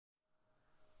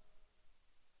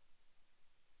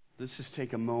let's just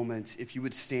take a moment. If you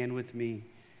would stand with me,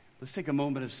 let's take a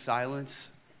moment of silence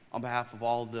on behalf of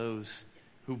all those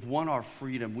who've won our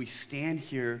freedom. We stand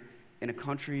here in a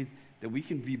country that we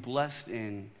can be blessed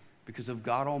in because of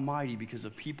God Almighty, because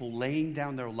of people laying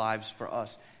down their lives for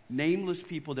us. Nameless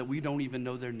people that we don't even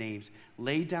know their names,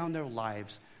 lay down their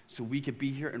lives so we could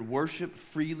be here and worship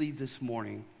freely this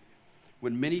morning.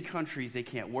 When many countries, they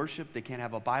can't worship, they can't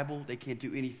have a Bible, they can't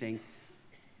do anything.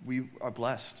 We are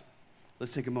blessed.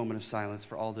 Let's take a moment of silence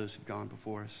for all those who've gone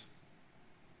before us.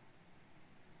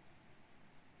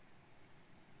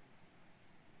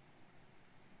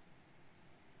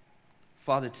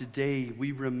 Father, today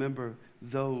we remember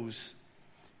those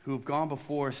who have gone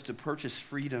before us to purchase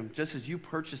freedom, just as you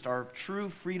purchased our true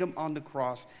freedom on the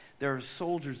cross. There are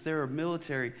soldiers, there are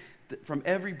military from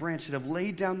every branch that have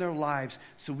laid down their lives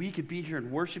so we could be here and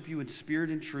worship you in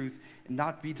spirit and truth and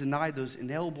not be denied those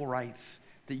inalienable rights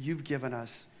that you've given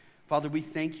us. Father, we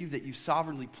thank you that you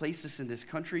sovereignly placed us in this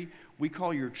country. We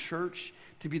call your church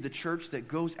to be the church that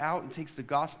goes out and takes the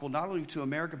gospel not only to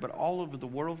America but all over the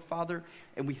world, Father.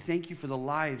 And we thank you for the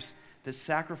lives that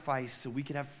sacrificed so we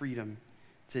could have freedom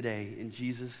today. In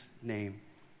Jesus' name,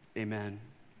 amen.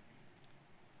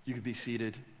 You can be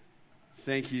seated.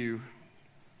 Thank you.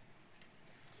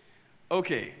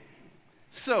 Okay,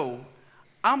 so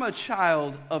I'm a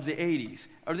child of the 80s.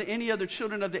 Are there any other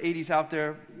children of the 80s out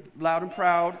there? Loud and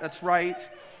proud, that's right.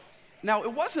 Now,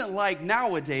 it wasn't like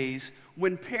nowadays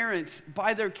when parents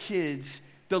buy their kids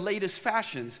the latest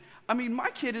fashions. I mean, my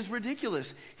kid is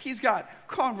ridiculous. He's got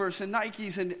Converse and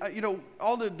Nikes and,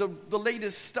 all the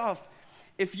latest stuff.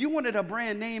 If you wanted a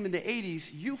brand name in the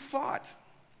 80s, you fought.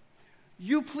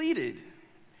 You pleaded.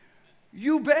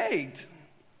 You begged.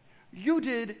 You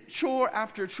did chore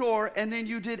after chore, and then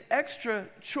you did extra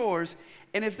chores.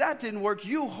 And if that didn't work,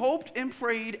 you hoped and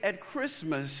prayed at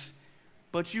Christmas,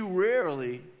 but you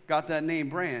rarely got that name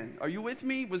brand. Are you with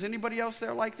me? Was anybody else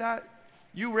there like that?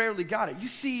 You rarely got it. You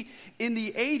see, in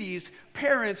the 80s,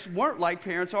 parents weren't like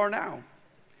parents are now.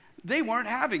 They weren't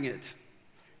having it.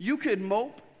 You could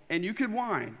mope and you could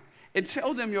whine and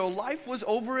tell them your life was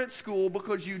over at school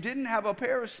because you didn't have a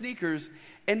pair of sneakers,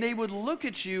 and they would look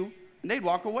at you and they'd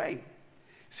walk away.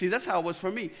 See, that's how it was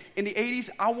for me. In the 80s,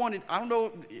 I don't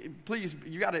know, please,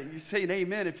 you got to say an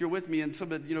amen if you're with me and some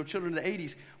of the, children of the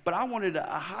 80s, but I wanted a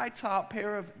high-top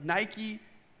pair of Nike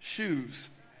shoes.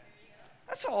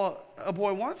 That's all a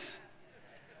boy wants.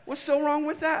 What's so wrong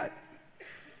with that?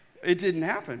 It didn't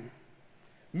happen.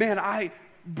 Man, I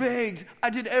begged. I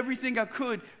did everything I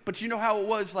could, but you know how it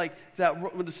was like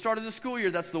that with the start of the school year,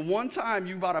 that's the one time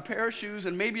you bought a pair of shoes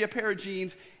and maybe a pair of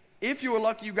jeans. If you were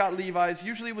lucky, you got Levi's.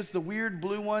 Usually it was the weird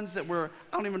blue ones that were,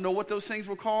 I don't even know what those things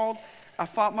were called. I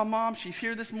fought my mom. She's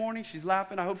here this morning. She's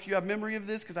laughing. I hope you have memory of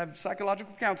this because I have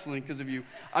psychological counseling because of you.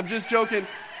 I'm just joking.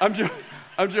 I'm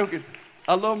joking.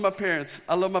 I love my parents.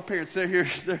 They're here.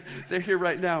 They're here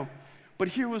right now. But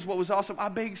here was what was awesome. I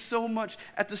begged so much.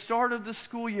 At the start of the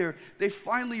school year, they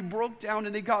finally broke down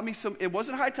and they got me some, it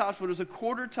wasn't high tops, but it was a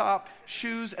quarter top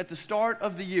shoes at the start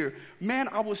of the year. Man,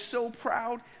 I was so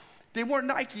proud. They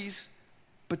weren't Nikes,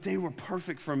 but they were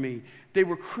perfect for me. They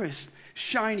were crisp,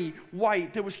 shiny,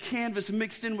 white. There was canvas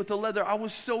mixed in with the leather. I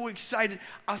was so excited.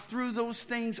 I threw those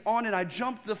things on and I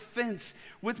jumped the fence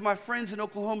with my friends in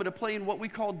Oklahoma to play in what we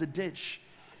called the ditch.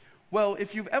 Well,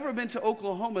 if you've ever been to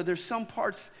Oklahoma, there's some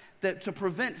parts that to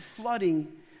prevent flooding,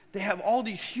 they have all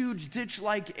these huge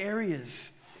ditch-like areas.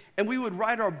 And we would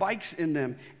ride our bikes in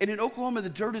them. And in Oklahoma, the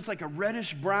dirt is like a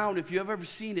reddish brown. If you've ever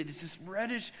seen it, it's this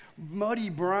reddish, muddy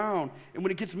brown. And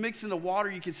when it gets mixed in the water,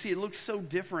 you can see it looks so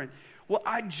different. Well,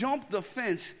 I jumped the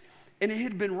fence, and it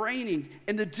had been raining,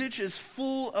 and the ditch is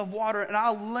full of water, and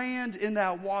I land in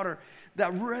that water.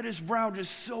 That reddish brown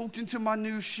just soaked into my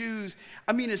new shoes.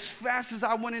 I mean, as fast as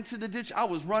I went into the ditch, I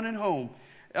was running home.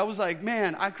 I was like,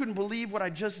 man, I couldn't believe what I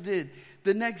just did.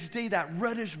 The next day, that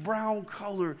reddish brown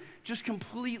color just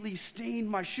completely stained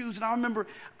my shoes. And I remember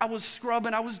I was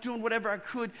scrubbing. I was doing whatever I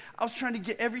could. I was trying to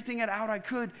get everything out I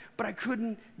could, but I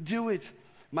couldn't do it.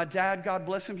 My dad, God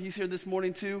bless him, he's here this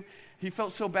morning too. He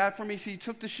felt so bad for me, so he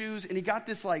took the shoes and he got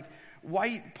this like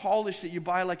white polish that you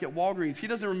buy like at Walgreens. He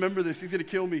doesn't remember this. He's going to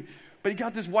kill me. But he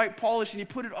got this white polish and he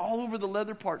put it all over the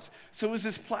leather parts. So it was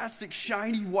this plastic,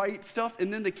 shiny white stuff.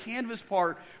 And then the canvas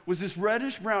part was this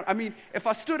reddish brown. I mean, if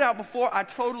I stood out before, I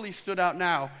totally stood out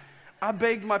now. I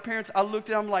begged my parents. I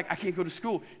looked at them like, I can't go to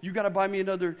school. You got to buy me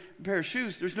another pair of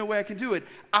shoes. There's no way I can do it.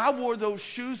 I wore those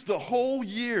shoes the whole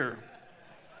year.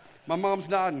 My mom's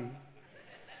nodding.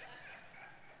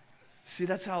 See,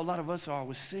 that's how a lot of us are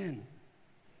with sin.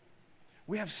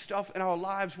 We have stuff in our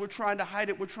lives. We're trying to hide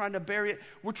it. We're trying to bury it.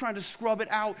 We're trying to scrub it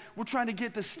out. We're trying to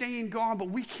get the stain gone, but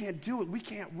we can't do it. We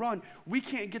can't run. We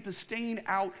can't get the stain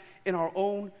out in our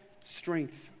own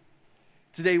strength.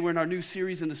 Today, we're in our new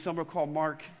series in the summer called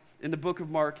Mark, in the book of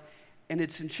Mark, and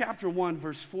it's in chapter 1,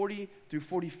 verse 40 through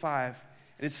 45,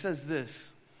 and it says this: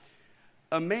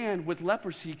 a man with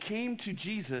leprosy came to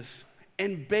Jesus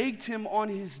and begged him on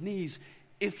his knees,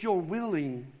 "If you're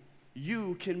willing,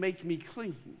 you can make me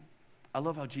clean." I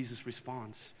love how Jesus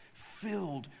responds,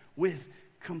 filled with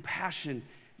compassion.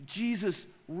 Jesus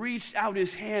reached out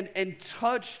his hand and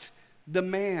touched the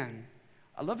man.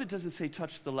 I love it doesn't say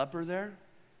touch the leper there,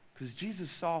 because Jesus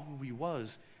saw who he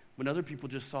was when other people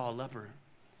just saw a leper.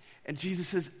 And Jesus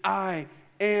says, "I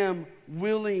am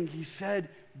willing," he said,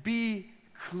 "be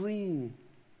clean."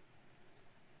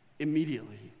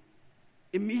 Immediately,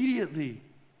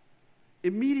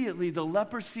 the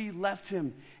leprosy left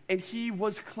him, and he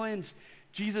was cleansed.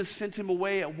 Jesus sent him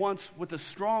away at once with a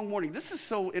strong warning. This is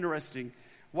so interesting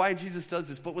why Jesus does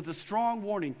this, but with a strong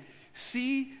warning.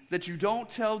 See that you don't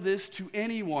tell this to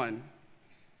anyone.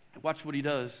 Watch what he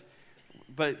does.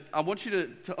 But I want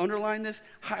you to underline this,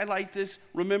 highlight this,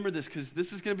 remember this, because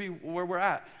this is going to be where we're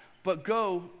at. But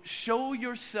go, show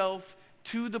yourself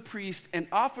to the priest and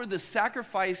offer the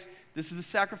sacrifice. This is the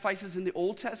sacrifices in the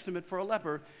Old Testament for a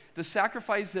leper. The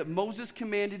sacrifice that Moses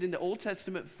commanded in the Old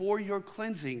Testament for your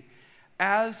cleansing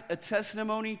as a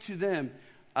testimony to them.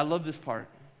 I love this part.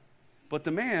 But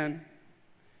the man,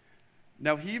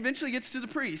 now he eventually gets to the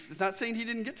priest. It's not saying he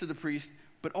didn't get to the priest,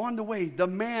 but on the way, the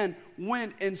man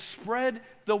went and spread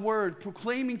the word,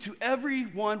 proclaiming to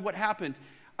everyone what happened.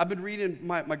 I've been reading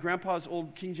my grandpa's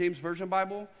old King James Version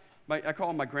Bible. I call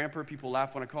him my grandpa. People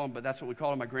laugh when I call him, but that's what we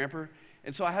call him, my grandpa.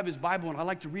 And so I have his Bible, and I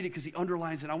like to read it because he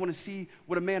underlines it. I want to see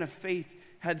what a man of faith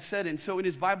had said. And so in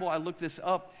his Bible, I looked this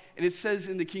up, and it says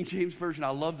in the King James Version, I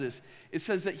love this. It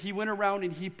says that he went around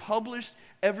and he published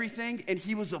everything, and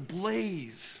he was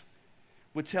ablaze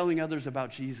with telling others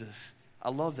about Jesus. I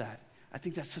love that. I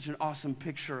think that's such an awesome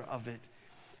picture of it.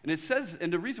 And it says,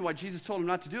 and the reason why Jesus told him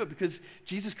not to do it, because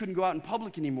Jesus couldn't go out in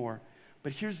public anymore.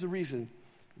 But here's the reason.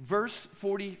 Verse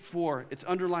 44, it's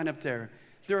underlined up there.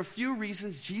 There are a few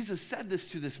reasons Jesus said this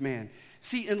to this man.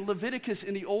 See, in Leviticus,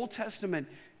 in the Old Testament,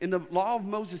 in the law of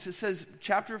Moses, it says,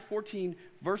 chapter 14,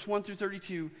 verse 1 through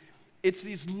 32, it's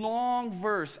these long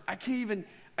verse. I can't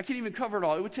even cover it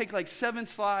all. It would take like 7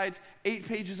 slides, 8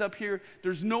 pages up here.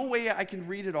 There's no way I can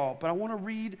read it all, but I want to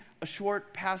read a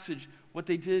short passage, what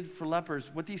they did for lepers,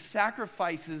 what these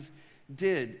sacrifices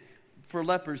did for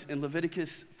lepers in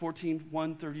Leviticus 14,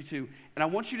 1, 32. And I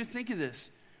want you to think of this.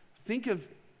 Think of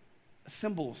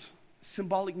symbols,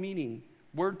 symbolic meaning,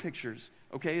 word pictures,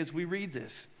 okay, as we read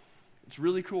this. It's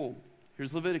really cool.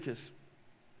 Here's Leviticus.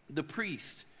 The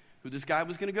priest, who this guy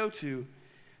was going to go to,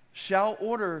 shall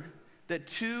order that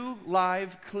 2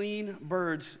 live, clean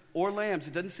birds or lambs.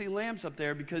 It doesn't say lambs up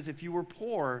there because if you were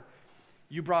poor,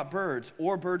 you brought birds,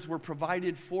 or birds were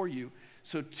provided for you.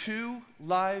 So 2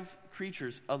 live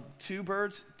creatures, 2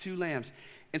 birds, 2 lambs,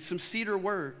 and some cedar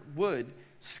wood,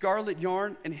 scarlet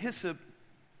yarn, and hyssop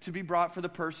to be brought for the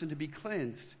person to be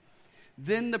cleansed.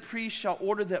 Then the priest shall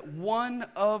order that one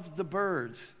of the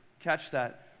birds, catch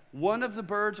that, one of the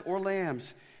birds or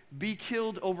lambs be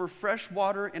killed over fresh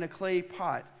water in a clay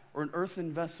pot or an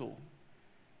earthen vessel.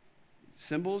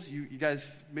 Symbols, you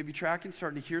guys may be tracking,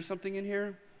 starting to hear something in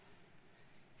here.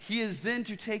 He is then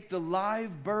to take the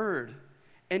live bird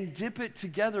and dip it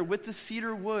together with the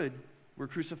cedar wood. We're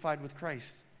crucified with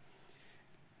Christ.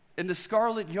 And the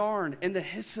scarlet yarn and the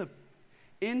hyssop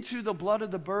into the blood of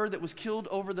the bird that was killed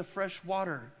over the fresh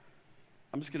water.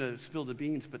 I'm just going to spill the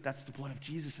beans, but that's the blood of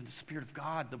Jesus and the Spirit of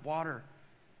God, the water.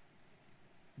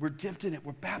 We're dipped in it.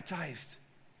 We're baptized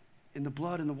in the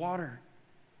blood and the water.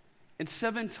 And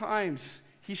 7 times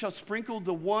he shall sprinkle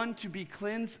the one to be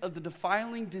cleansed of the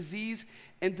defiling disease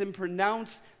and then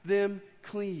pronounce them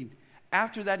clean.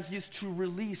 After that, he is to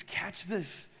release, catch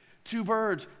this, 2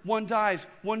 birds, 1 dies,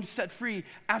 1 set free.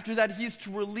 After that, he is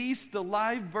to release the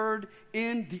live bird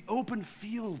in the open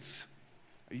fields.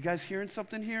 Are you guys hearing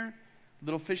something here? A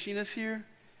little fishiness here?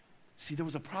 See, there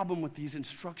was a problem with these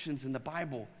instructions in the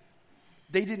Bible.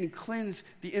 They didn't cleanse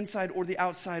the inside or the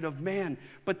outside of man,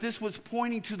 but this was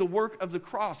pointing to the work of the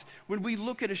cross. When we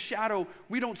look at a shadow,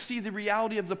 we don't see the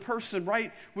reality of the person,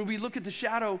 right? When we look at the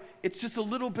shadow, it's just a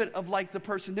little bit of like the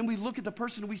person. Then we look at the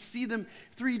person, we see them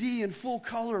 3D in full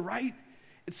color, right?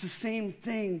 It's the same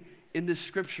thing in this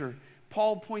scripture.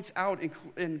 Paul points out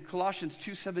in Colossians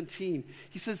 2:17,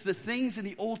 he says the things in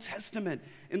the Old Testament,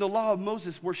 in the law of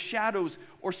Moses, were shadows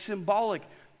or symbolic,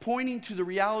 pointing to the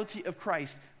reality of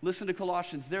Christ. Listen to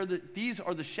Colossians. These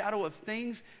are the shadow of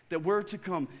things that were to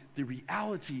come. The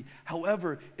reality,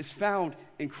 however, is found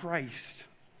in Christ.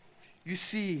 You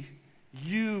see,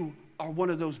 you are one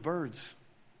of those birds.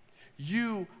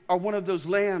 You are one of those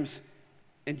lambs.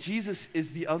 And Jesus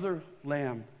is the other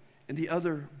lamb and the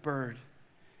other bird.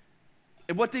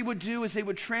 And what they would do is they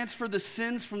would transfer the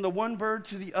sins from the one bird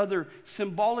to the other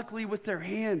symbolically with their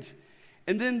hand.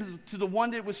 And then to the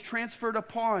one that was transferred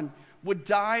upon would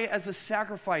die as a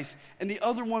sacrifice, and the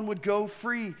other one would go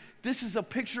free. This is a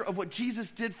picture of what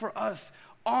Jesus did for us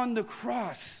on the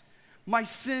cross. My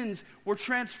sins were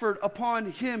transferred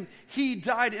upon him. He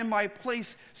died in my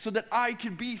place so that I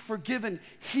could be forgiven,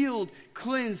 healed,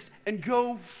 cleansed, and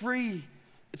go free.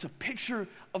 It's a picture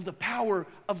of the power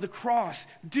of the cross.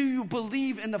 Do you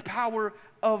believe in the power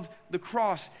of the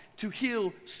cross to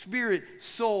heal spirit,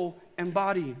 soul, and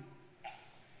body?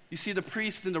 You see, the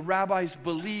priests and the rabbis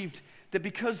believed that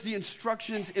because the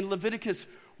instructions in Leviticus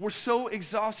were so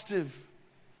exhaustive,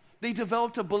 they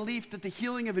developed a belief that the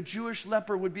healing of a Jewish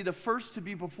leper would be the first to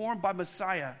be performed by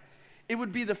Messiah. It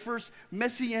would be the first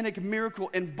messianic miracle,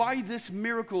 and by this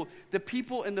miracle, the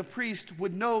people and the priest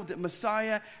would know that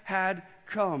Messiah had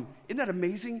come. Isn't that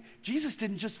amazing? Jesus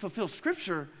didn't just fulfill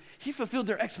Scripture, he fulfilled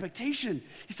their expectation.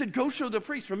 He said, go show the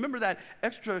priest. Remember that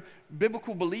extra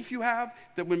biblical belief you have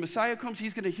that when Messiah comes,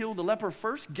 he's going to heal the leper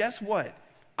first? Guess what?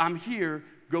 I'm here.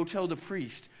 Go tell the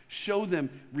priest. Show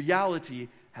them reality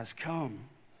has come.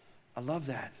 I love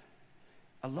that.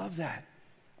 I love that.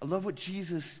 I love what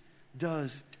Jesus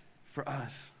does for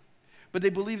us. But they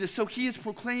believe this. So he is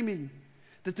proclaiming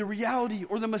that the reality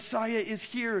or the Messiah is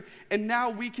here, and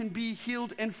now we can be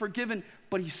healed and forgiven.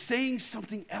 But he's saying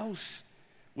something else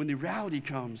when the reality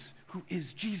comes, who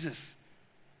is Jesus,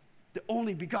 the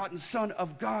only begotten Son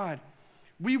of God.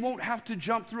 We won't have to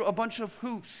jump through a bunch of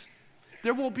hoops.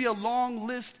 There won't be a long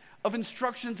list of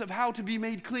instructions of how to be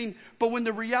made clean. But when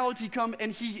the reality comes,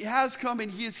 and he has come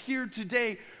and he is here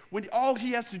today, when all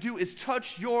he has to do is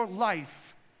touch your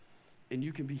life, and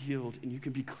you can be healed and you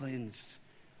can be cleansed.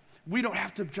 We don't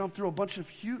have to jump through a bunch of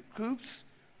hoops.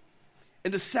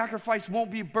 And the sacrifice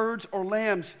won't be birds or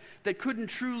lambs that couldn't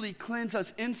truly cleanse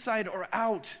us inside or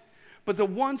out. But the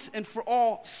once and for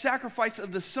all sacrifice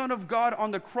of the Son of God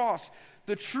on the cross,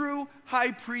 the true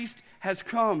high priest has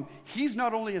come. He's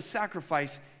not only a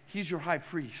sacrifice, he's your high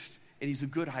priest. And he's a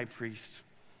good high priest.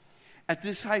 And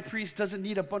this high priest doesn't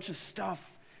need a bunch of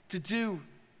stuff to do.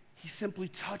 He simply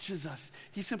touches us.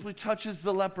 He simply touches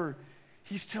the leper.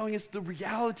 He's telling us the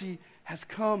reality has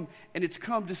come, and it's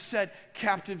come to set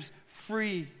captives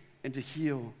free and to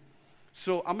heal.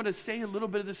 So I'm going to say a little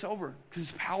bit of this over because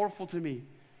it's powerful to me.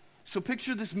 So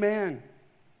picture this man.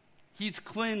 He's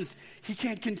cleansed. He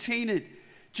can't contain it.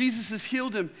 Jesus has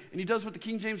healed him, and he does what the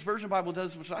King James Version Bible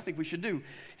does, which I think we should do.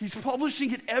 He's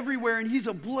publishing it everywhere, and he's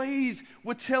ablaze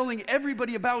with telling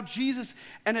everybody about Jesus.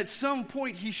 And at some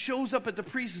point, he shows up at the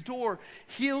priest's door,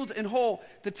 healed and whole.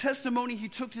 The testimony he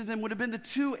took to them would have been the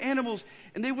two animals,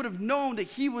 and they would have known that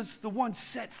he was the one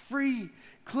set free,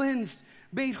 cleansed,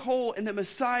 made whole, and that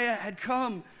Messiah had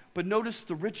come. But notice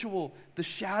the ritual, the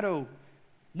shadow.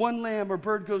 One lamb or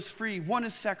bird goes free, one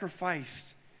is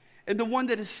sacrificed. And the one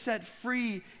that is set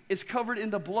free is covered in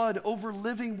the blood over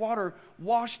living water,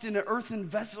 washed in an earthen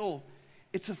vessel.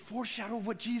 It's a foreshadow of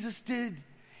what Jesus did.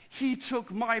 He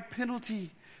took my penalty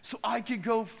so I could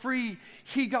go free.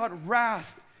 He got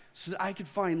wrath so that I could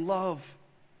find love.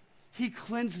 He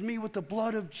cleansed me with the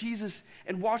blood of Jesus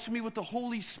and washed me with the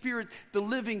Holy Spirit, the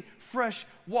living, fresh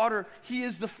water. He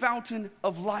is the fountain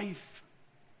of life.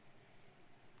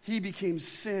 He became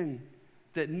sin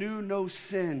that knew no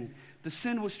sin. The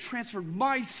sin was transferred.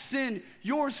 My sin,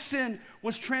 your sin,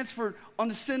 was transferred on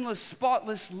the sinless,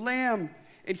 spotless Lamb.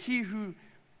 And he who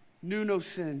knew no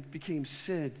sin became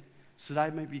sin so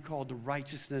that I might be called the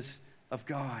righteousness of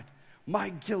God. My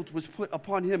guilt was put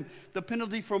upon him. The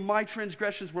penalty for my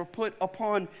transgressions were put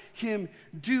upon him.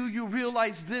 Do you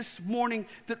realize this morning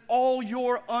that all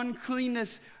your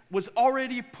uncleanness was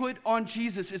already put on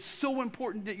Jesus? It's so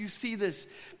important that you see this.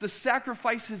 The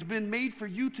sacrifice has been made for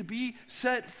you to be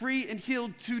set free and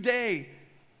healed today.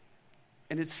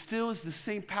 And it still is the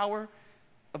same power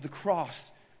of the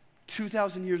cross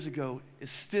 2,000 years ago is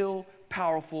still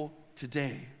powerful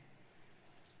today.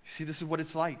 You see, this is what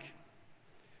it's like.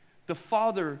 The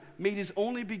Father made his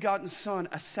only begotten Son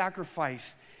a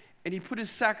sacrifice, and he put his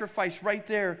sacrifice right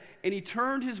there, and he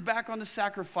turned his back on the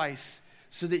sacrifice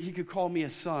so that he could call me a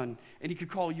son, and he could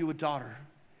call you a daughter.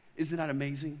 Isn't that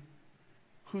amazing?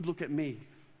 Who'd look at me?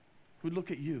 Who'd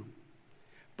look at you?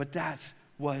 But that's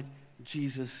what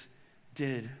Jesus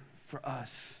did for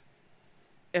us.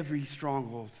 every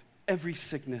stronghold, every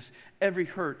sickness, every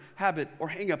hurt, habit, or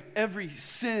hang up, every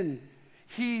sin.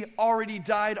 He already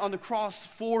died on the cross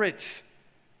for it.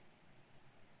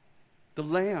 The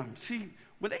lamb. See,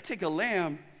 when they take a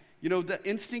lamb, you know, the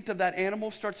instinct of that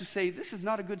animal starts to say, this is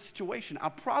not a good situation.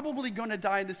 I'm probably going to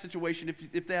die in this situation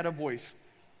if they had a voice.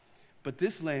 But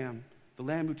this lamb, the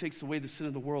lamb who takes away the sin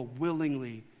of the world,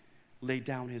 willingly laid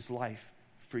down his life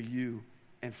for you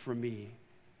and for me.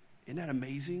 Isn't that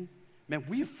amazing? Man,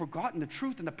 we have forgotten the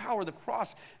truth and the power of the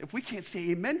cross if we can't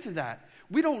say amen to that.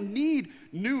 We don't need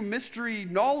new mystery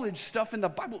knowledge stuff in the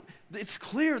Bible. It's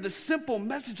clear, the simple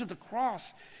message of the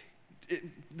cross.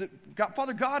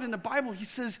 Father God in the Bible, he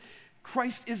says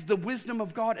Christ is the wisdom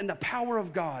of God and the power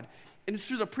of God. And it's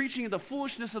through the preaching of the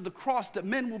foolishness of the cross that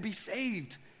men will be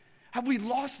saved. Have we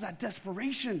lost that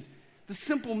desperation? The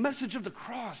simple message of the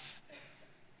cross.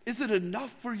 Is it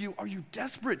enough for you? Are you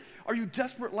desperate? Are you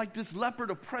desperate like this leper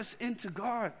to press into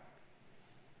God?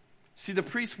 See, the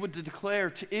priest would declare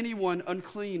to anyone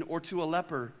unclean or to a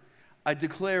leper, I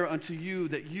declare unto you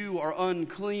that you are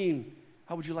unclean.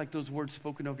 How would you like those words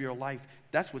spoken over your life?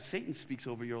 That's what Satan speaks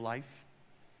over your life.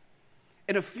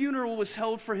 And a funeral was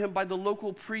held for him by the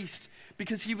local priest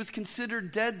because he was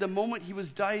considered dead the moment he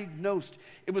was diagnosed.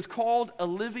 It was called a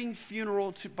living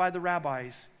funeral by the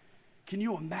rabbis. Can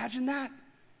you imagine that?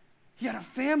 He had a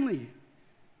family.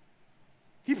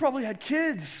 He probably had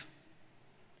kids.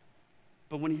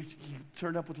 But when he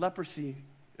turned up with leprosy,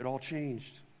 it all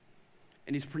changed.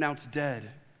 And he's pronounced dead.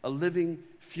 A living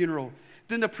funeral.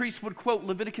 Then the priest would quote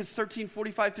Leviticus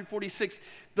 13:45 through 46.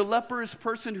 The leprous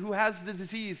person who has the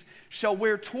disease shall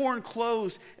wear torn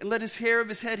clothes and let his hair of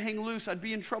his head hang loose. I'd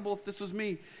be in trouble if this was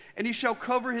me. And he shall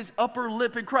cover his upper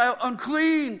lip and cry out,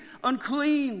 unclean,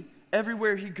 unclean,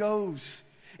 everywhere he goes.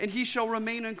 And he shall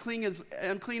remain unclean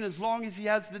as long as he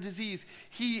has the disease.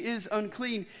 He is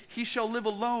unclean. He shall live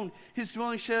alone. His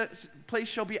dwelling place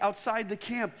shall be outside the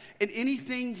camp. And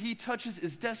anything he touches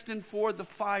is destined for the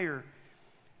fire.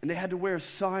 And they had to wear a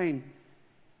sign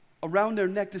around their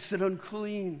neck that said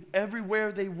unclean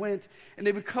everywhere they went. And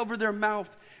they would cover their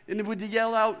mouth and they would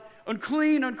yell out,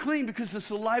 unclean, unclean, because the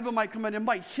saliva might come out and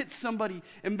might hit somebody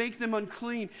and make them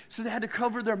unclean. So they had to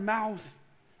cover their mouth.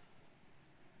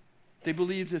 They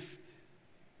believed if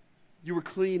you were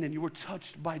clean and you were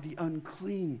touched by the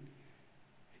unclean,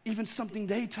 even something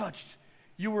they touched,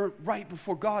 you were right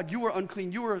before God. You were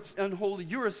unclean. You were unholy.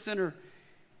 You were a sinner.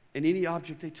 And any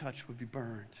object they touched would be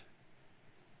burned.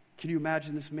 Can you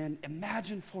imagine this man?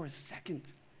 Imagine for a second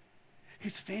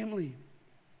his family.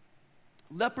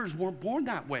 Lepers weren't born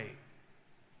that way.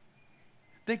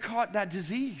 They caught that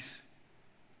disease.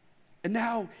 And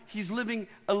now he's living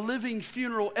a living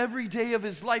funeral every day of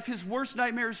his life. His worst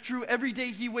nightmare is true every day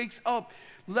he wakes up.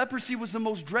 Leprosy was the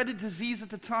most dreaded disease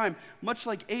at the time, much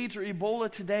like AIDS or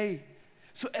Ebola today.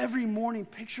 So every morning,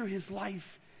 picture his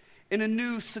life in a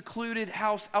new secluded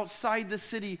house outside the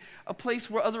city, a place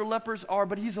where other lepers are,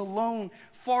 but he's alone,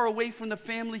 far away from the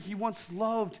family he once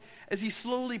loved. As he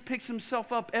slowly picks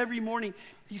himself up every morning,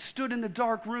 he stood in the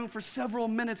dark room for several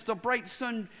minutes, the bright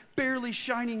sun barely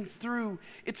shining through.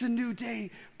 It's a new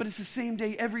day, but it's the same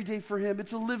day every day for him.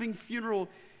 It's a living funeral.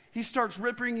 He starts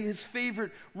ripping his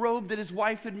favorite robe that his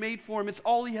wife had made for him. It's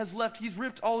all he has left. He's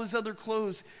ripped all his other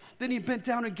clothes. Then he bent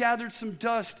down and gathered some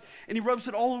dust, and he rubs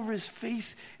it all over his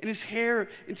face and his hair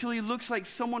until he looks like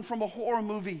someone from a horror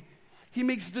movie. He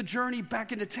makes the journey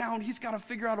back into town. He's got to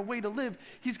figure out a way to live.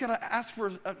 He's got to ask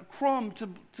for a crumb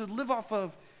to live off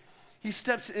of. He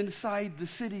steps inside the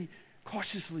city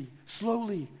cautiously,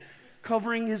 slowly,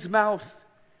 covering his mouth,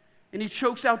 and he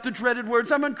chokes out the dreaded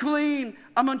words, I'm unclean,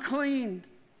 I'm unclean.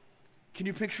 Can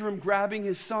you picture him grabbing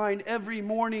his sign every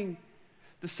morning?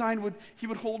 The sign he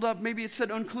would hold up, maybe it said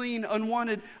unclean,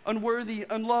 unwanted, unworthy,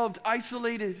 unloved,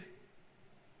 isolated.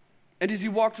 And as he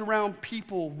walked around,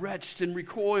 people retched and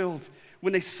recoiled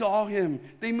when they saw him.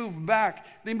 They moved back.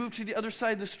 They moved to the other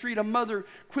side of the street. A mother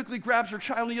quickly grabs her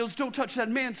child and yells, don't touch that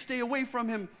man, stay away from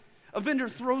him. A vendor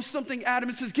throws something at him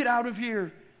and says, get out of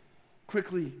here.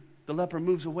 Quickly, the leper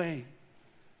moves away.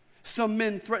 Some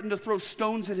men threaten to throw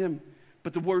stones at him,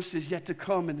 but the worst is yet to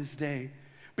come in this day,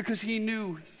 because he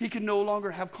knew he could no longer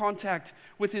have contact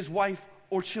with his wife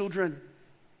or children.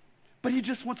 But he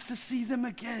just wants to see them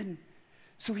again.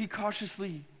 So he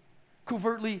cautiously,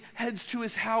 covertly heads to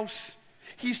his house.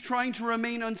 He's trying to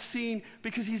remain unseen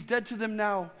because he's dead to them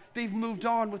now. They've moved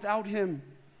on without him.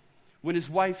 When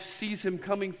his wife sees him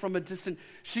coming from a distance,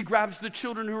 she grabs the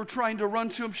children who are trying to run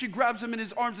to him. She grabs him in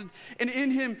his arms and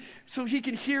in him, so he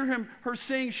can hear her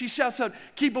saying, she shouts out,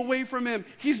 keep away from him.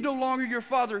 He's no longer your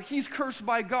father. He's cursed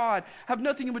by God. Have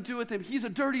nothing to do with him. He's a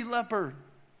dirty leper.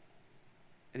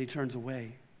 And he turns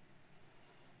away.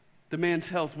 the man's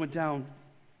health went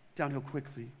downhill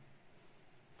quickly.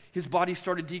 His body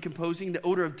started decomposing. The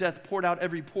odor of death poured out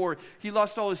every pore. He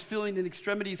lost all his feeling and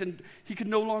extremities, and he could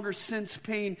no longer sense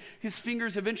pain. His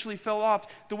fingers eventually fell off.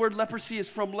 The word leprosy is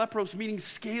from lepros, meaning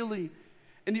scaly.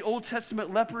 In the Old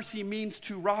Testament, leprosy means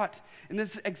to rot, and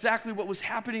this is exactly what was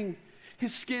happening.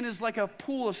 His skin is like a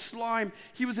pool of slime.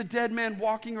 He was a dead man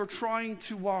walking or trying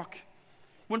to walk.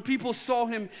 When people saw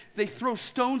him, they throw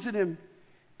stones at him.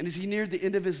 And as he neared the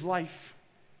end of his life,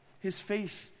 his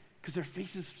face, because their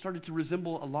faces started to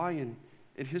resemble a lion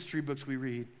in history books we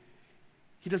read.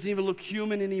 He doesn't even look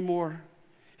human anymore.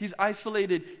 He's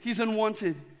isolated. He's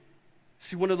unwanted.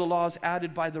 See, one of the laws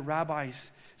added by the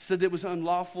rabbis said that it was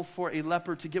unlawful for a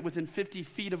leper to get within 50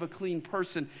 feet of a clean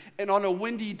person. And on a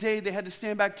windy day, they had to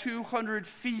stand back 200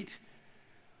 feet.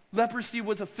 Leprosy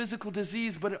was a physical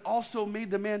disease, but it also made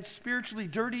the man spiritually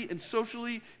dirty and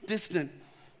socially distant.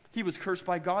 He was cursed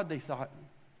by God, they thought.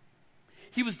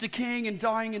 He was decaying and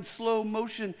dying in slow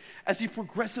motion as he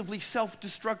progressively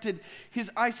self-destructed. His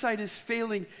eyesight is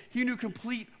failing. He knew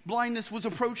complete blindness was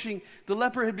approaching. The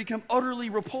leper had become utterly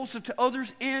repulsive to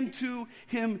others and to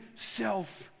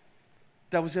himself.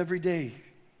 That was every day.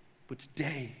 But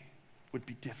today would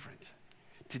be different.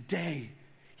 Today,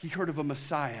 he heard of a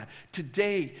Messiah.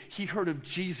 Today, he heard of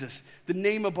Jesus, the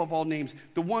name above all names,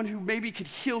 the one who maybe could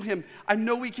heal him. I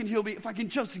know he can heal me if I can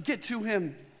just get to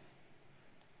him.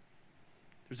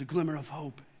 There's a glimmer of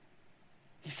hope.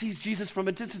 He sees Jesus from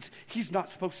a distance. He's not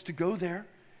supposed to go there.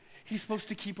 He's supposed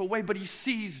to keep away, but he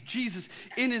sees Jesus.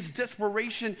 In his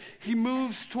desperation, he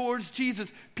moves towards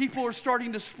Jesus. People are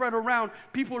starting to spread around.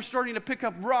 People are starting to pick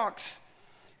up rocks.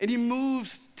 And he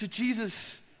moves to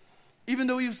Jesus. Even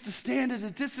though he was to stand at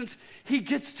a distance, he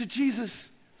gets to Jesus.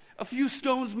 A few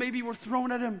stones maybe were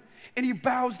thrown at him. And he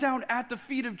bows down at the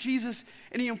feet of Jesus.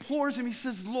 And he implores him. He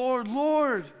says, Lord,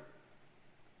 Lord,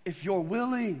 if you're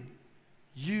willing,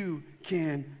 you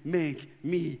can make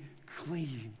me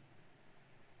clean.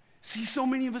 See, so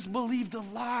many of us believe the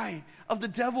lie of the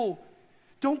devil.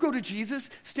 Don't go to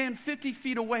Jesus. Stand 50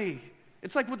 feet away.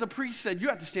 It's like what the priest said. You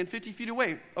have to stand 50 feet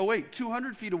away. Oh, wait,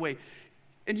 200 feet away.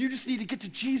 And you just need to get to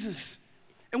Jesus.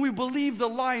 And we believe the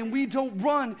lie, and we don't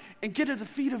run and get at the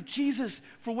feet of Jesus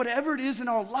for whatever it is in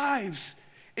our lives.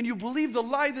 And you believe the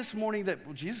lie this morning that,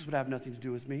 well, Jesus would have nothing to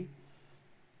do with me.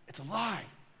 It's a lie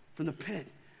from the pit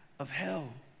of hell.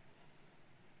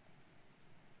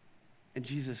 And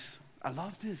Jesus, I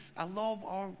love this. I love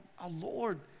our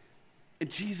Lord. And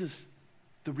Jesus,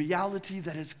 the reality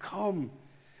that has come,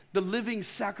 the living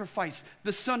sacrifice,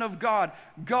 the Son of God,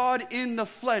 God in the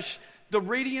flesh, the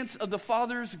radiance of the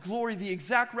Father's glory, the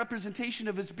exact representation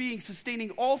of his being,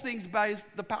 sustaining all things by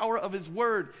the power of his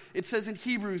word. It says in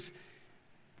Hebrews,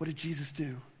 what did Jesus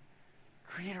do?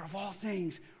 Creator of all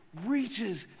things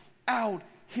reaches out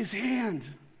his hand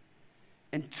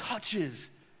and touches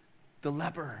the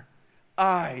leper.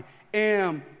 I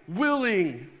am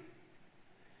willing.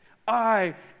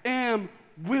 I am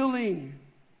willing.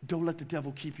 Don't let the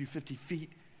devil keep you 50 feet.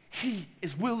 He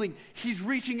is willing. He's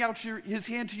reaching out his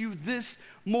hand to you this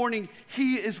morning.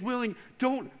 He is willing.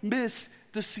 Don't miss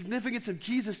the significance of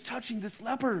Jesus touching this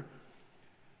leper.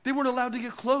 They weren't allowed to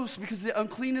get close because the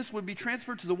uncleanness would be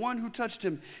transferred to the one who touched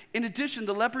him. In addition,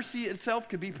 the leprosy itself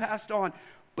could be passed on,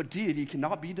 but deity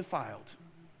cannot be defiled.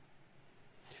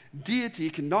 Deity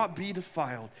cannot be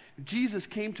defiled. Jesus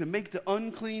came to make the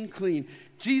unclean clean.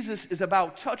 Jesus is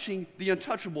about touching the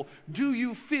untouchable. Do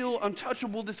you feel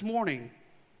untouchable this morning?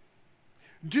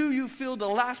 Do you feel the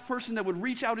last person that would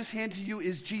reach out his hand to you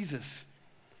is Jesus?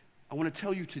 I want to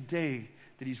tell you today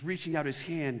that he's reaching out his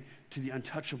hand to the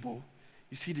untouchable.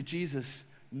 You see, to Jesus,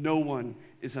 no one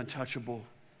is untouchable.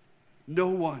 No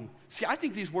one. See, I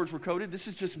think these words were coded. This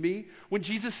is just me. When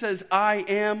Jesus says, I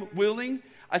am willing,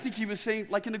 I think he was saying,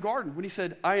 like in the garden, when he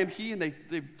said, I am he, and they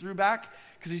threw back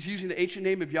because he's using the ancient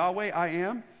name of Yahweh, I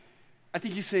am. I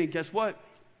think he's saying, guess what?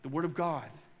 The word of God,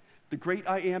 the great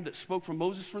I am that spoke from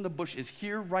Moses from the bush is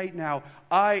here right now.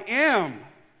 I am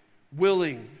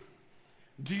willing.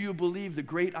 Do you believe the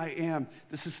great I am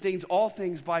that sustains all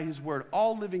things by his word,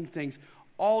 all living things,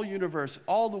 all universe,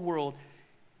 all the world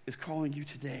is calling you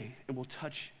today and will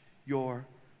touch your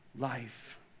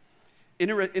life?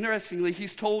 Interestingly,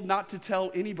 he's told not to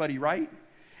tell anybody, right?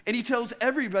 And he tells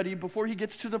everybody before he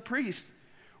gets to the priest.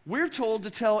 We're told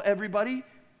to tell everybody,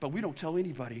 but we don't tell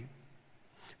anybody.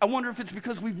 I wonder if it's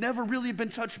because we've never really been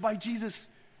touched by Jesus,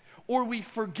 or we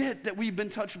forget that we've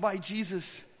been touched by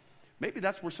Jesus. Maybe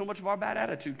that's where so much of our bad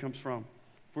attitude comes from,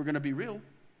 if we're going to be real.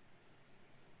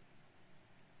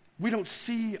 We don't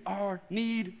see our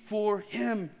need for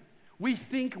him. We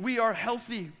think we are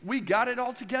healthy. We got it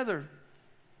all together.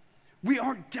 We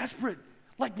aren't desperate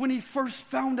like when he first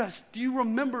found us. Do you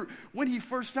remember when he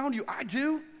first found you? I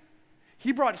do.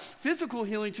 He brought physical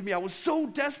healing to me. I was so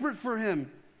desperate for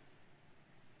him.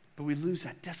 But we lose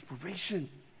that desperation.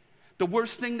 The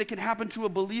worst thing that can happen to a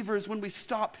believer is when we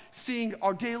stop seeing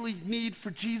our daily need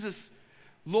for Jesus.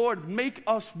 Lord, make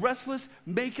us restless,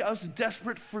 make us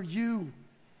desperate for you.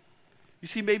 You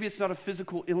see, maybe it's not a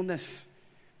physical illness.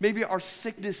 Maybe our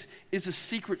sickness is a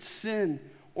secret sin,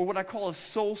 or what I call a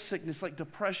soul sickness, like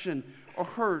depression, or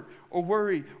hurt, or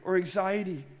worry, or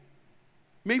anxiety.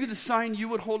 Maybe the sign you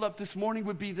would hold up this morning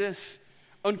would be this: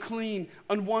 unclean,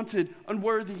 unwanted,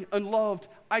 unworthy, unloved,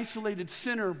 isolated,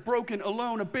 sinner, broken,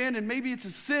 alone, abandoned. Maybe it's a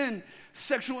sin,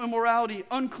 sexual immorality,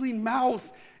 unclean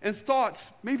mouth and thoughts.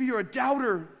 Maybe you're a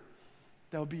doubter.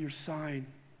 That would be your sign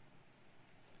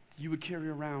that you would carry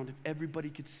around if everybody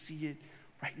could see it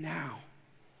right now.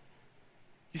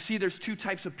 You see, there's two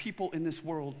types of people in this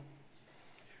world: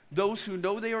 those who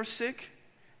know they are sick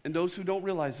and those who don't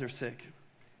realize they're sick.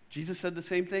 Jesus said the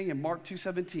same thing in Mark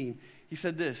 2:17. He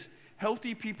said this: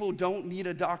 healthy people don't need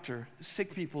a doctor,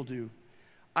 sick people do.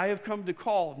 I have come to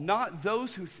call not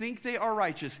those who think they are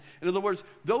righteous, in other words,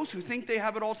 those who think they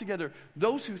have it all together,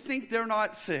 those who think they're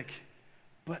not sick,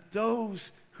 but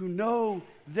those who know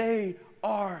they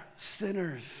are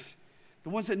sinners. The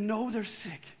ones that know they're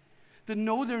sick, that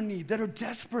know their need, that are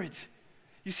desperate.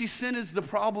 You see, sin is the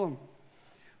problem.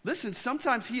 Listen,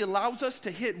 sometimes he allows us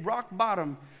to hit rock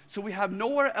bottom so we have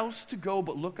nowhere else to go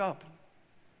but look up.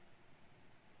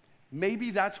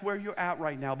 Maybe that's where you're at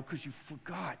right now because you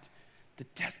forgot the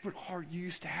desperate heart you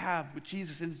used to have with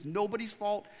Jesus. And it's nobody's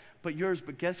fault but yours.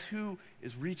 But guess who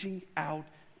is reaching out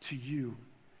to you?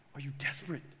 Are you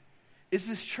desperate? Is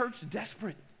this church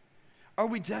desperate? Are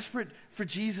we desperate for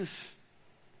Jesus?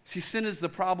 See, sin is the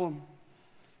problem.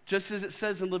 Just as it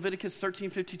says in Leviticus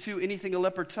 13:52, anything a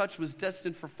leper touched was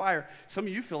destined for fire. Some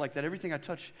of you feel like that. Everything I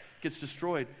touch gets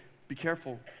destroyed. Be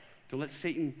careful. Don't let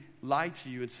Satan lie to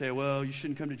you and say, well, you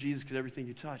shouldn't come to Jesus because everything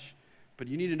you touch. But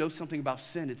you need to know something about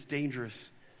sin. It's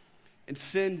dangerous. And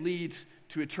sin leads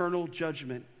to eternal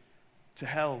judgment, to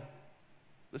hell.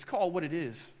 Let's call it what it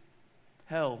is: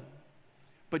 hell.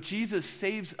 But Jesus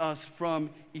saves us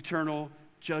from eternal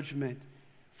judgment.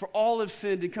 For all have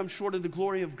sinned and come short of the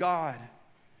glory of God.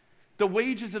 The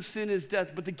wages of sin is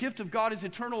death, but the gift of God is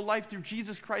eternal life through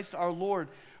Jesus Christ our Lord.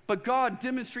 But God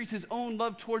demonstrates his own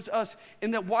love towards us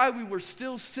in that while we were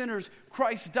still sinners,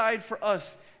 Christ died for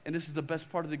us. And this is the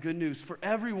best part of the good news: for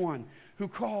everyone who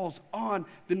calls on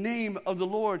the name of the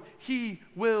Lord, he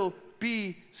will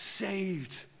be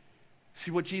saved.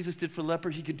 See, what Jesus did for leper,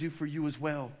 he can do for you as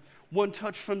well. One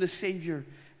touch from the Savior,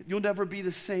 you'll never be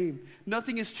the same.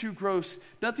 Nothing is too gross.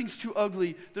 Nothing's too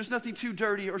ugly. There's nothing too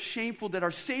dirty or shameful that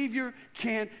our Savior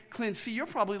can't cleanse. See, you're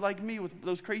probably like me with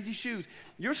those crazy shoes.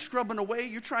 You're scrubbing away.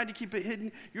 You're trying to keep it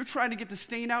hidden. You're trying to get the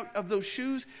stain out of those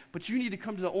shoes, but you need to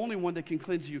come to the only one that can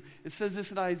cleanse you. It says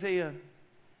this in Isaiah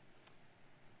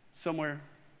somewhere.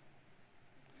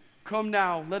 Come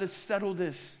now, let us settle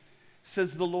this,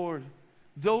 says the Lord.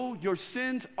 Though your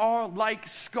sins are like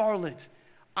scarlet,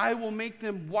 I will make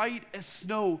them white as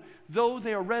snow. Though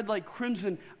they are red like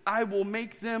crimson, I will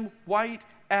make them white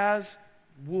as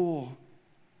wool.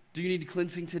 Do you need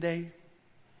cleansing today?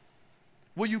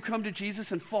 Will you come to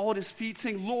Jesus and fall at his feet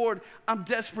saying, Lord, I'm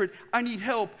desperate. I need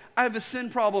help. I have a sin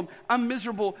problem. I'm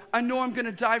miserable. I know I'm going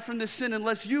to die from this sin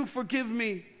unless you forgive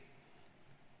me.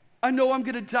 I know I'm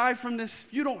going to die from this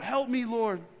if you don't help me,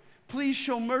 Lord. Please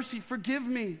show mercy. Forgive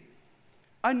me.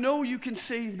 I know you can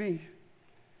save me.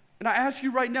 And I ask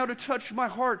you right now to touch my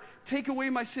heart, take away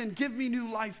my sin, give me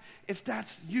new life. If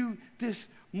that's you this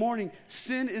morning,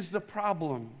 sin is the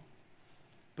problem.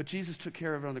 But Jesus took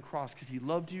care of it on the cross because he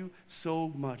loved you so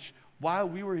much. While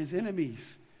we were his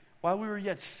enemies, while we were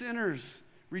yet sinners,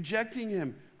 rejecting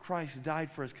him, Christ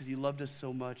died for us because he loved us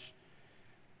so much.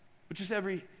 With just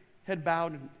every head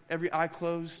bowed and every eye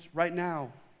closed right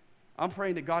now, I'm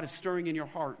praying that God is stirring in your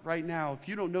heart right now. If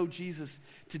you don't know Jesus,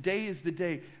 today is the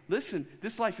day. Listen,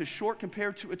 this life is short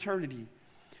compared to eternity.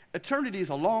 Eternity is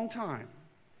a long time.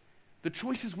 The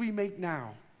choices we make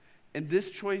now, and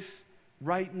this choice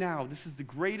right now, this is the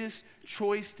greatest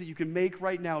choice that you can make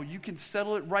right now. You can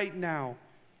settle it right now.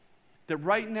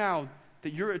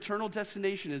 That your eternal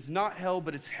destination is not hell,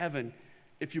 but it's heaven.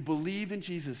 If you believe in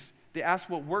Jesus. They asked,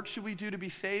 what work should we do to be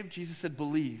saved? Jesus said,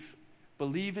 believe.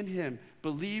 Believe in him.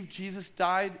 Believe Jesus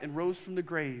died and rose from the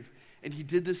grave. And he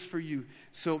did this for you.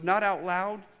 So not out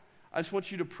loud. I just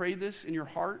want you to pray this in your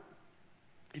heart.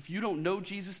 If you don't know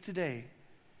Jesus today,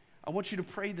 I want you to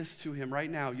pray this to him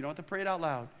right now. You don't have to pray it out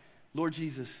loud. Lord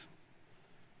Jesus,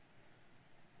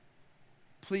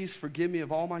 please forgive me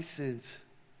of all my sins.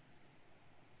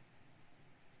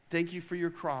 Thank you for your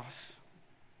cross,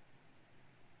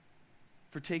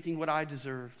 for taking what I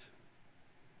deserved.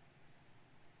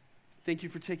 Thank you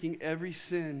for taking every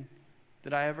sin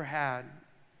that I ever had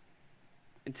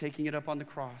and taking it up on the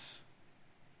cross.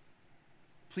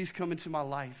 Please come into my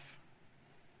life.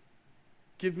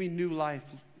 Give me new life.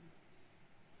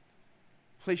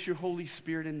 Place your Holy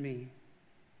Spirit in me.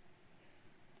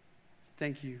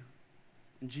 Thank you.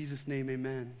 In Jesus' name,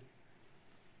 amen.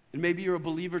 And maybe you're a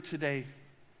believer today, and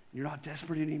you're not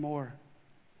desperate anymore.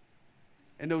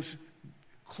 And those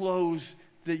clothes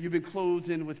that you've been clothed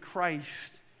in with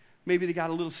Christ, maybe they got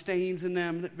a little stains in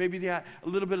them. Maybe they got a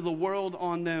little bit of the world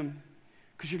on them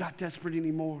because you're not desperate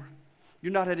anymore.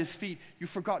 You're not at his feet. You've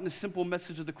forgotten the simple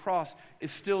message of the cross.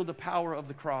 It's still the power of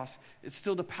the cross. It's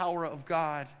still the power of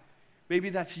God. Maybe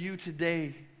that's you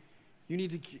today. You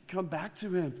need to come back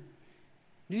to him.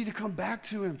 You need to come back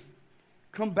to him.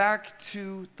 Come back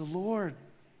to the Lord.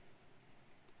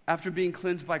 After being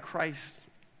cleansed by Christ,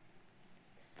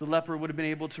 the leper would have been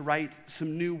able to write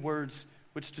some new words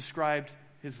which described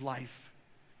his life.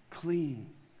 Clean,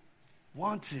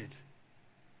 wanted,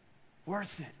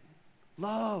 worth it,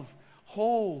 love,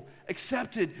 whole,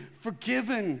 accepted,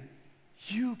 forgiven.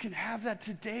 You can have that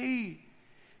today.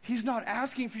 He's not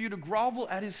asking for you to grovel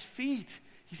at his feet.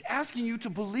 He's asking you to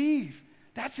believe.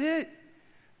 That's it.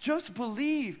 Just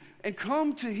believe and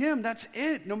come to him. That's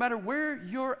it. No matter where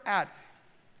you're at.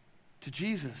 To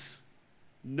Jesus,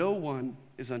 no one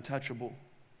is untouchable.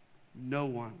 No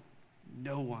one.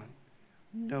 No one.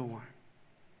 No one.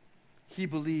 He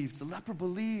believed. The leper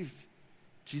believed.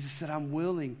 Jesus said, I'm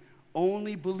willing.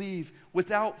 Only believe.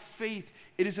 Without faith,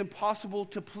 it is impossible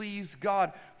to please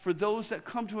God. For those that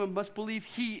come to him must believe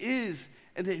he is,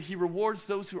 and that he rewards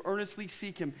those who earnestly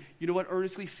seek him. You know what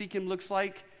earnestly seek him looks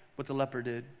like? What the leper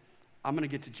did. I'm going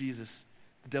to get to Jesus.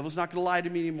 The devil's not going to lie to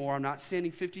me anymore. I'm not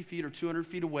standing 50 feet or 200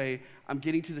 feet away. I'm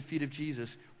getting to the feet of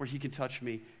Jesus where he can touch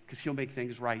me because he'll make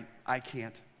things right. I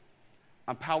can't.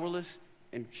 I'm powerless,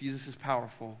 and Jesus is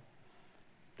powerful.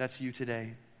 That's you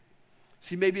today.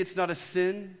 See, maybe it's not a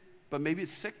sin, but maybe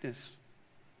it's sickness.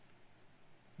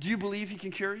 Do you believe he can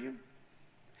cure you?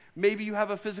 Maybe you have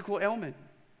a physical ailment.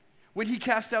 When he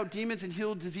cast out demons and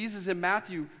healed diseases in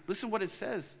Matthew, listen what it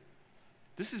says.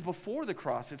 This is before the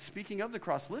cross. It's speaking of the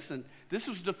cross. Listen, this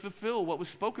was to fulfill what was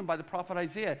spoken by the prophet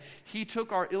Isaiah. He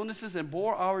took our illnesses and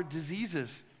bore our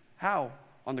diseases. How?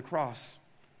 On the cross.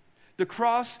 The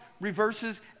cross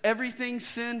reverses everything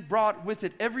sin brought with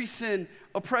it. Every sin,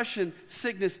 oppression,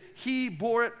 sickness. He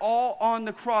bore it all on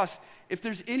the cross. If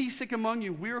there's any sick among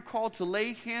you, we are called to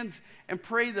lay hands and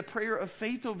pray the prayer of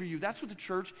faith over you. That's what the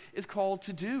church is called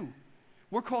to do.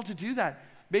 We're called to do that.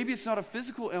 Maybe it's not a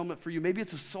physical ailment for you. Maybe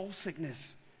it's a soul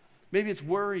sickness. Maybe it's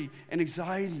worry and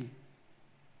anxiety.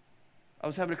 I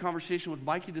was having a conversation with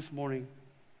Mikey this morning.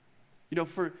 You know,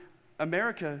 for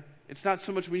America, it's not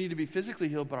so much we need to be physically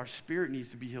healed, but our spirit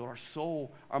needs to be healed, our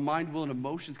soul, our mind, will, and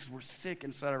emotions, because we're sick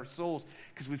inside our souls,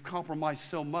 because we've compromised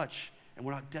so much, and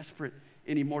we're not desperate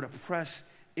anymore to press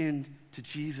into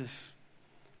Jesus.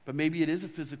 But maybe it is a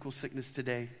physical sickness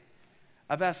today.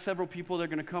 I've asked several people that are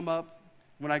going to come up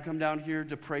when I come down here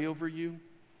to pray over you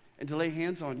and to lay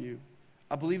hands on you.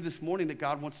 I believe this morning that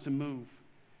God wants to move.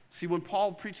 See, when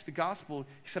Paul preached the gospel,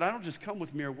 he said, I don't just come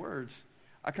with mere words.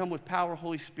 I come with power,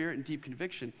 Holy Spirit, and deep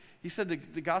conviction. He said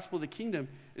the gospel of the kingdom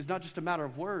is not just a matter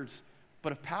of words,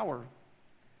 but of power.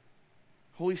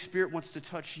 Holy Spirit wants to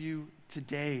touch you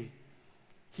today.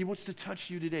 He wants to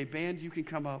touch you today. Band, you can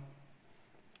come up.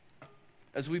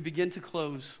 As we begin to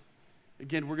close,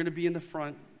 again, we're going to be in the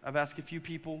front. I've asked a few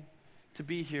people to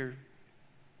be here.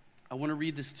 I want to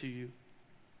read this to you.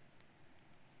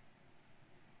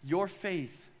 Your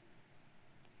faith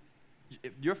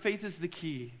is the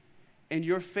key, and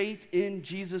your faith in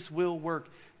Jesus will work,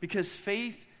 because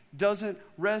faith doesn't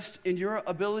rest in your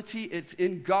ability. It's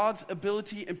in God's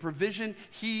ability and provision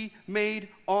he made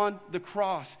on the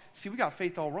cross. See, we got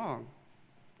faith all wrong.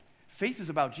 Faith is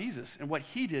about Jesus and what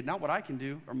he did, not what I can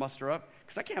do or muster up,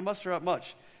 because I can't muster up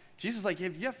much. Jesus is like,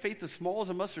 if you have faith as small as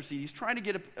a mustard seed, he's trying to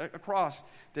get across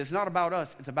that it's not about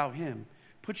us, it's about him.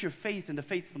 Put your faith in the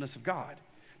faithfulness of God.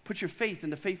 Put your faith in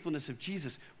the faithfulness of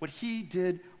Jesus, what he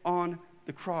did on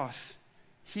the cross.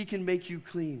 He can make you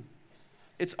clean.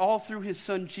 It's all through his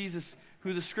son Jesus,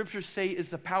 who the scriptures say is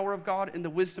the power of God and the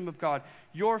wisdom of God.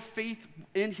 Your faith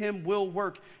in him will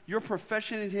work. Your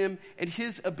profession in him and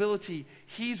his ability,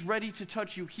 he's ready to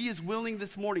touch you. He is willing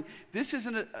this morning. This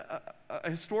isn't a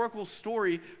historical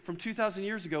story from 2,000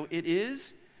 years ago. It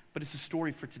is, but it's a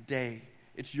story for today.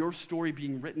 It's your story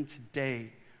being written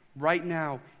today. Right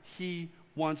now, he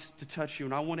wants to touch you.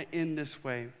 And I want to end this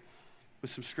way with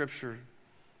some scripture.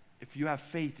 If you have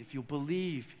faith, if you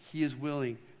believe, he is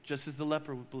willing, just as the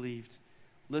leper believed.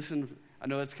 Listen, I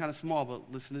know it's kind of small,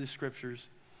 but listen to the scriptures.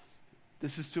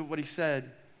 This is to what he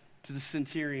said to the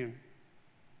centurion.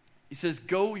 He says,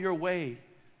 go your way.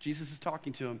 Jesus is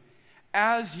talking to him.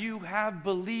 As you have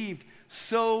believed,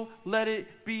 so let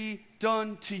it be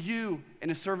done to you.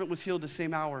 And his servant was healed the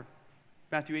same hour.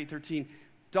 Matthew 8:13.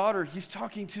 Daughter, he's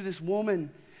talking to this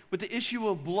woman with the issue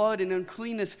of blood and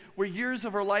uncleanness, where years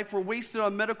of her life were wasted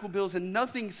on medical bills and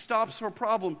nothing stops her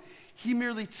problem. She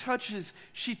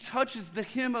touches the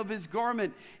hem of his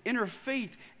garment in her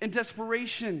faith and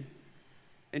desperation.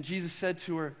 And Jesus said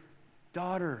to her,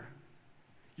 daughter,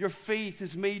 your faith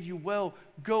has made you well.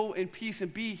 Go in peace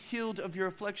and be healed of your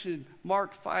affliction.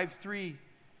 Mark 5:3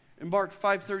 and Mark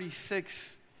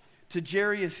 5:36. To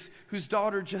Jairus, whose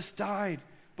daughter just died,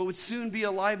 but would soon be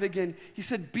alive again, he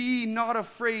said, be not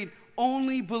afraid,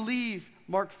 only believe.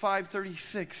 Mark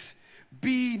 5:36.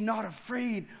 Be not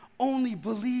afraid, only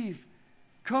believe.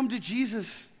 Come to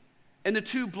Jesus. And the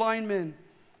two blind men,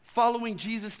 following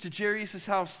Jesus to Jairus'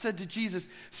 house, said to Jesus,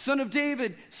 Son of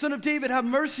David, have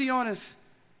mercy on us.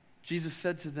 Jesus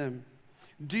said to them,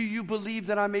 do you believe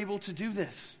that I'm able to do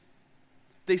this?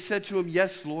 They said to him,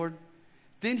 yes, Lord.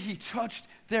 Then he touched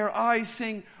their eyes,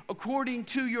 saying, according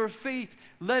to your faith,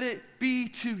 let it be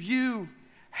to you.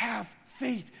 Have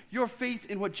faith. Your faith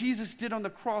in what Jesus did on the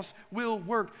cross will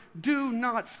work. Do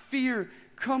not fear.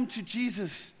 Come to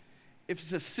Jesus. If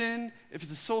it's a sin, if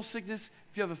it's a soul sickness,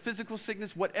 if you have a physical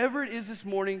sickness, whatever it is this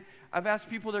morning, I've asked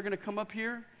people, they're going to come up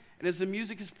here. And as the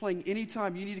music is playing,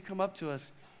 anytime you need to come up to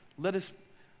us, let us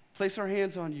place our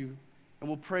hands on you and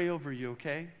we'll pray over you,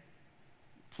 okay?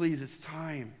 Please, it's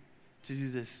time to do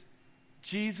this.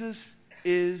 Jesus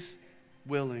is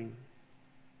willing.